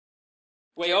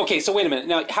Wait, okay, so wait a minute.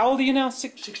 Now, how old are you now?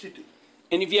 62.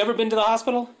 And have you ever been to the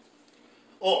hospital?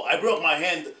 Oh, I broke my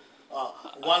hand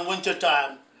one winter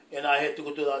time, and I had to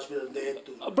go to the hospital. They had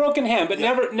to. A broken hand, but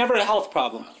Yeah. never a health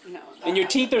problem. No. And your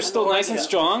teeth are still nice and Yeah.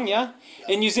 strong, yeah?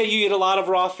 And you say you eat a lot of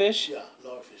raw fish? Yeah,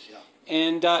 lot of fish. Yeah.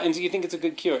 And so you think it's a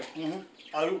good cure?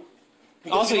 I do.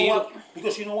 Because Also, you know you what?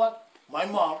 Because you know what? My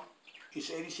mom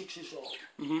is 86 years old,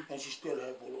 and she still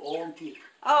has her own teeth.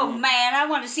 Oh man, I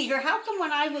want to see her. How come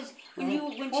when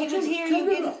she was here,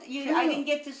 I didn't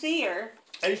get to see her?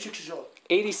 86 years old.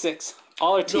 86.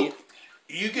 All her teeth. Look,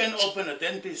 you can open a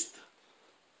dentist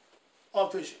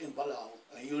office in Palau,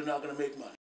 and you're not gonna make money.